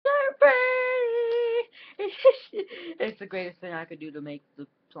It's the greatest thing I could do to make the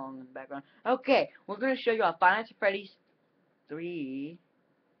song in the background. Okay, we're gonna show you a Five Nights at Freddy's 3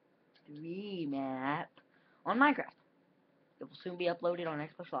 map on Minecraft. It will soon be uploaded on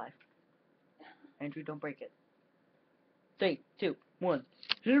Xbox Live. Andrew, don't break it. 3, 2, 1.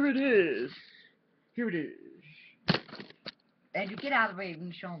 Here it is. Here it is. Andrew, get out of the way. We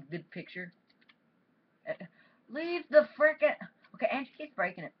can show him a good picture. Leave the frickin'. Okay, Andrew keeps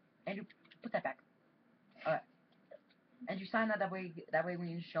breaking it. Andrew, put that back. Alright. Andrew, sign that way. That way we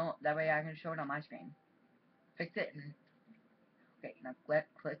can show. That way I can show it on my screen. Fix it. And, okay, now click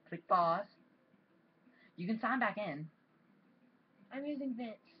pause. You can sign back in. I'm using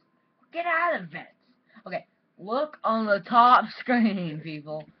Vince. Get out of Vince. Okay, look on the top screen,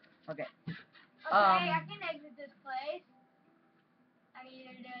 people. Okay. Okay, I can exit this place. I can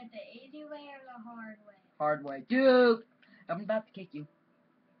either do it the easy way or the hard way. Hard way. Dude, I'm about to kick you.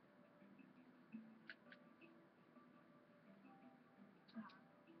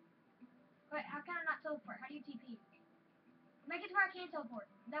 Wait, how can I not teleport? How do you TP? Make it to where I can teleport.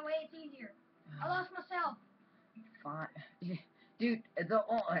 That way it's easier. I lost myself. Fine. Dude,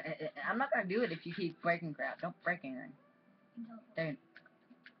 I'm not gonna do it if you keep breaking crap. Don't break anything. There. Okay,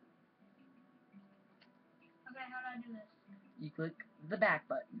 how do I do this? You click the back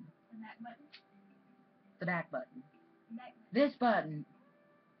button. The back button? The back button. The back button. This button.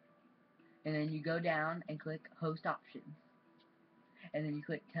 And then you go down and click host options. And then you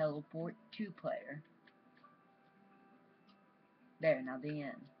click teleport to player. There, now the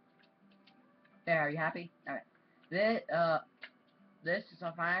end. There, are you happy? Alright. This is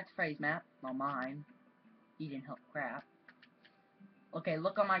a Five Nights at Freddy's map. Not mine. He didn't help crap. Okay,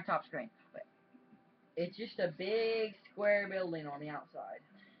 look on my top screen. Wait. It's just a big square building on the outside.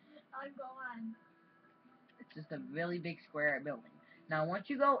 I'm going. It's just a really big square building. Now, once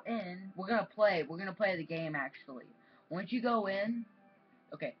you go in, we're gonna play the game actually. Once you go in,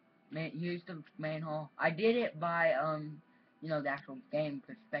 okay, here's the main hall. I did it by you know, the actual game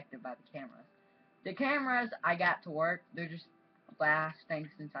perspective by the cameras. The cameras I got to work. They're just glass things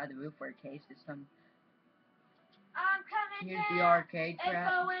inside the roof where case system. I'm coming Here's down. the arcade It's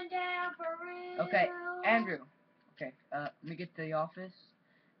crap. going down for real. Okay, Andrew. Okay, let me get to the office.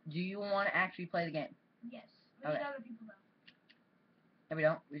 Do you want to actually play the game? Yes. We need Okay. other people though. No, we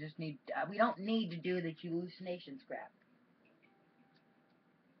don't. We just need. We don't need to do the hallucinations crap.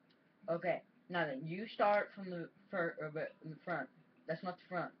 Okay. Now then, you start from the front. That's not the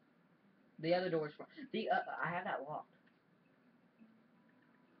front. The other door's front. I have that locked.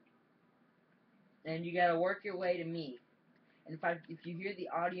 And you gotta work your way to me. And if you hear the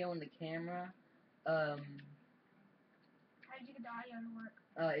audio and the camera, How did you get the audio to work?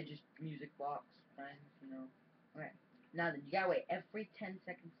 it just music box things, you know. Okay. Now then, you gotta wait every 10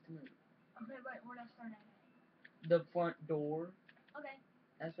 seconds to move. Okay, wait, where'd I start at? The front door. Okay.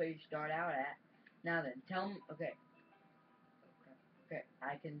 That's where you start out at. Now then, tell me. Okay. Okay.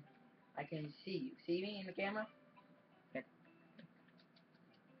 I can see you. See me in the camera? Okay.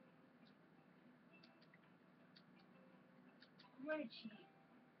 I'm gonna cheat.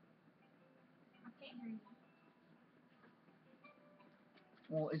 I can't hear you.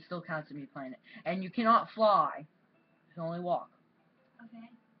 Well, it still counts as me playing it. And you cannot fly. You can only walk. Okay.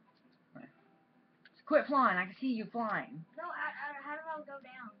 Right. Just quit flying. I can see you flying. No, how do I go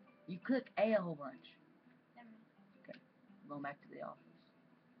down? You click A whole bunch. Never. Okay. Going back to the office.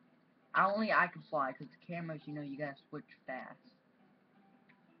 I can fly because the cameras, you know, you gotta switch fast.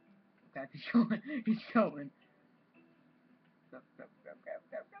 Okay, he's going. He's going. Go.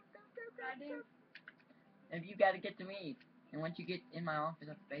 I do. And you gotta get to me. And once you get in my office,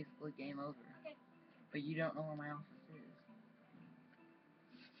 that's basically game over. Okay. But you don't know where my office is.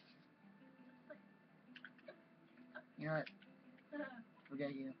 You know what?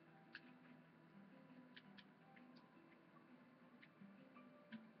 Forget you. Is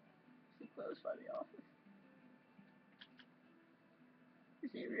he close by the office?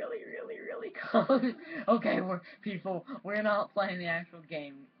 Is he really, really, really close? Okay, we're not playing the actual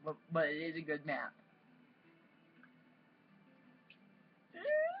game, but it is a good map. Is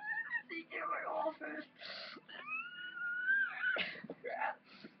he in my office? Crap.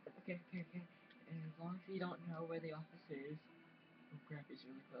 Okay. And as long as you don't know where the office is. Oh crap, he's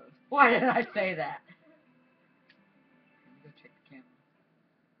really close. Why did I say that? Let me go check the camera.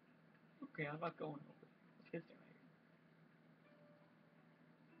 Okay, I'm not going over. Let's get there right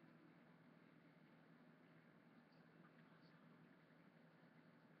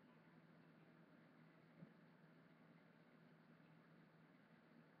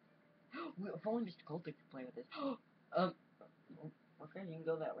here. If only Mr. Golddick could play with this. Okay, you can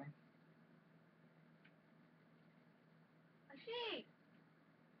go that way. sheep.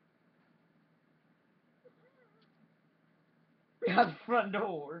 We have the front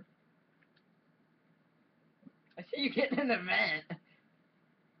door. I see you getting in the vent.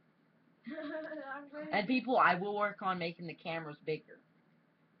 I'm ready. And people, I will work on making the cameras bigger.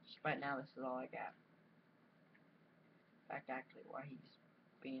 Just right now, this is all I got. In fact, actually, while he's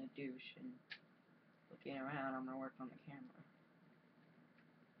being a douche and looking around, I'm gonna work on the camera.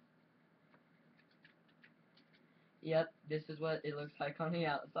 Yep, this is what it looks like on the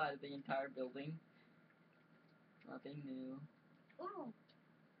outside of the entire building. Nothing new. Ooh.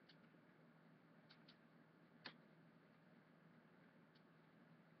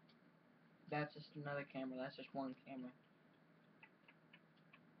 That's just another camera. That's just one camera.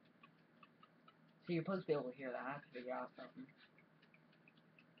 So you're supposed to be able to hear that. I have to figure out something.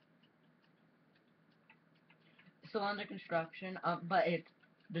 Still under construction, but it's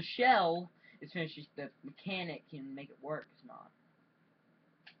the shell is finished. Just the mechanic can make it work. It's not.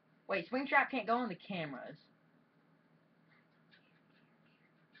 Wait, Springtrap can't go on the cameras.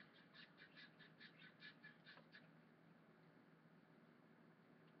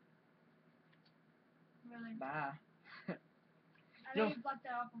 Really? Bye. I bet you blocked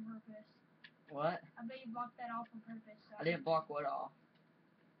that off on purpose. What? I bet you blocked that off on purpose. So I didn't block what off.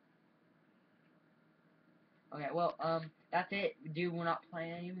 Okay, well, that's it. Dude, we're not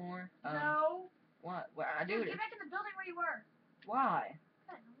playing anymore. No. What? Well, I do. Dude, get back in the building where you were. Why?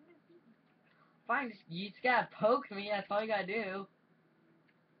 Good, I'm gonna beat you. Fine, you just gotta poke me. That's all you gotta do.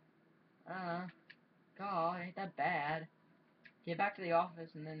 God, ain't that bad. Get back to the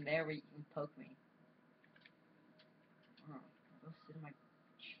office and then there where you can poke me. Go sit in my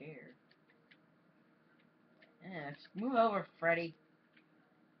chair. Yeah, just move over, Freddy.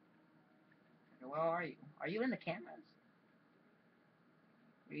 Where are you? Are you in the cameras?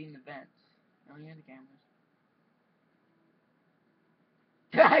 Or are you in the vents? No, you're in the cameras.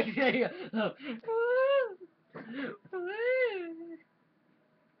 How do you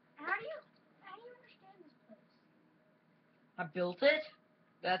understand this place? I built it.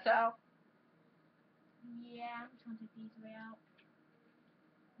 That's how. Yeah, I'm just gonna take the easy way out.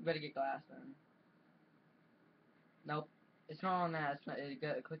 You better get glass then. Nope. It's not on that. It's not.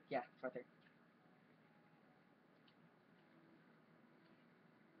 Click. Yeah, it's right there.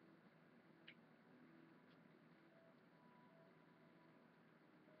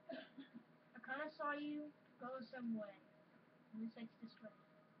 I kind of saw you go some way. It looks like it's this way.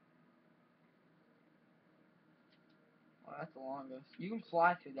 Well, that's the longest. You can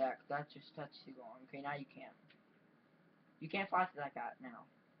fly through that, 'cause that's just too long. Okay, now you can't. You can't fly through that guy now.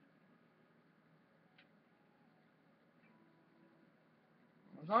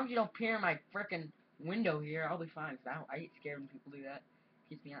 As long as you don't peer in my frickin' window here, I'll be fine. 'Cause I get scared when people do that.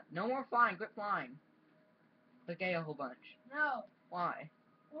 Keeps me out. No more flying. Quit flying. Click A whole bunch. No. Why?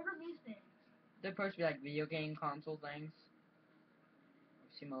 What are these things? They're supposed to be like video game console things.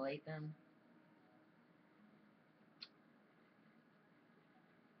 Simulate them.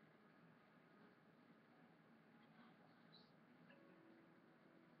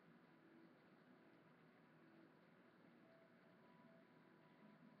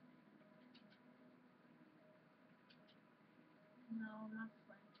 No, not this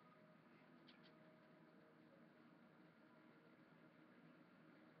way.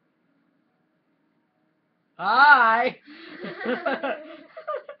 Hi!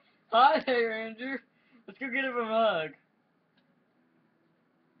 Hi there, Andrew. Let's go get him a hug.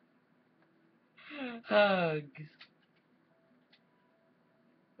 Hugs.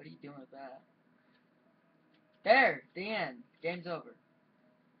 What are you doing with that? There! The end. Game's over.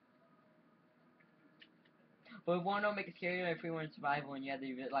 But if one don't make it scary if we were in survival and you had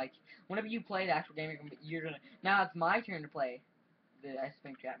to like whenever you play the actual game you're gonna now it's my turn to play the ice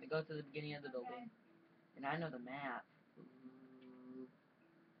spring trap. We go to the beginning of the building. And I know the map. Ooh.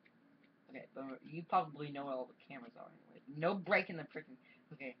 Okay, but you probably know where all the cameras are anyway. No breaking the freaking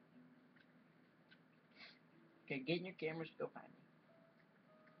okay. Okay, get in your cameras, go find me.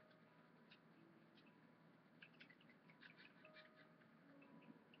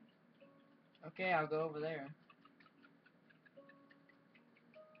 Okay, I'll go over there.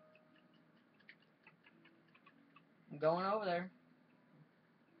 I'm going over there.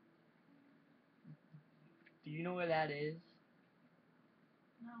 Do you know where that is?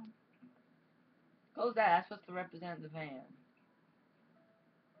 No. Close that. That's supposed to represent the van.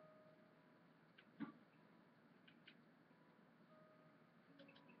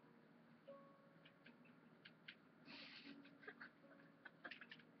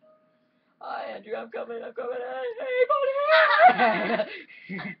 Hi, Andrew. I'm coming. I'm coming. Hey,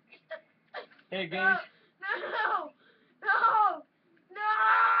 buddy. Hey, guys. No! No! No!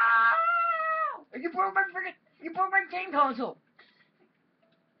 You broke my game console.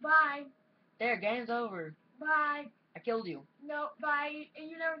 Bye. There, game's over. Bye. I killed you. No, bye.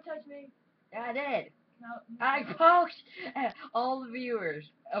 You never touched me. Yeah, I did. No. I poked all the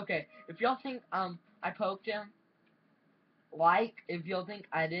viewers. Okay, if y'all think I poked him, like if y'all think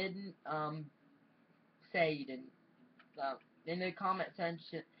I didn't, say you didn't. In the comment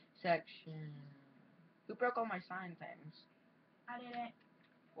section. Who broke all my sign things? I didn't.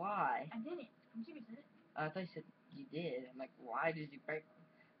 Why? I didn't. I'm serious. I didn't. I thought you said you did. I'm like, why did you break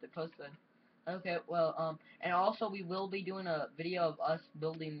the post? Okay, well, and also we will be doing a video of us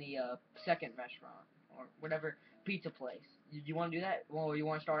building the second restaurant or whatever pizza place. Do you want to do that, or you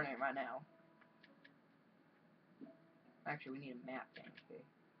want to start it right now? Actually, we need a map thing too.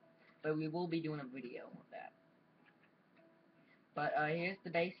 But we will be doing a video of that. But here's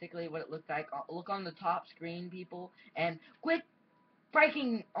basically what it looks like. Look on the top screen, people, and quit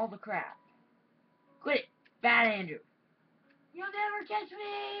breaking all the crap. Quit it, Bad Andrew. You'll never catch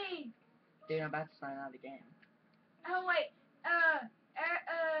me. Dude, I'm about to sign out of the game. Oh wait.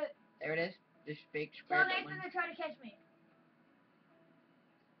 There it is. This big Tell square Nathan building. to try to catch me.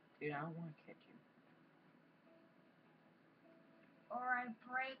 Dude, I don't want to catch you. Or I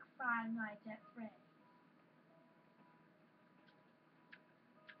break 5 nights at Freddy's.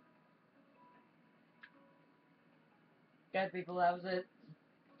 Okay, people, that was it.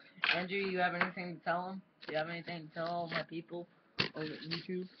 Andrew, you have anything to tell them? Do you have anything to tell all my people over at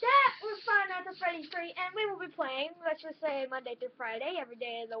YouTube? That was Five Nights at Freddy's 3, and we will be playing, let's just say, Monday through Friday, every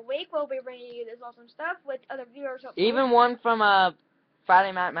day of the week. We'll be bringing you this awesome stuff with other viewers, hopefully. Even one from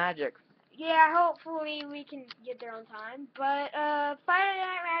Friday Night Magic. Yeah, hopefully we can get there on time. But Friday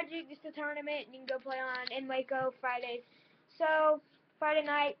Night Magic, just a tournament, and you can go play on in Waco Fridays. So, Friday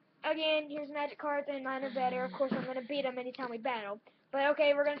night, again, here's magic cards, and mine are better. Of course, I'm going to beat them anytime we battle. But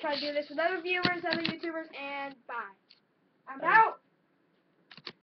okay, we're going to try to do this with other viewers, other YouTubers, and bye.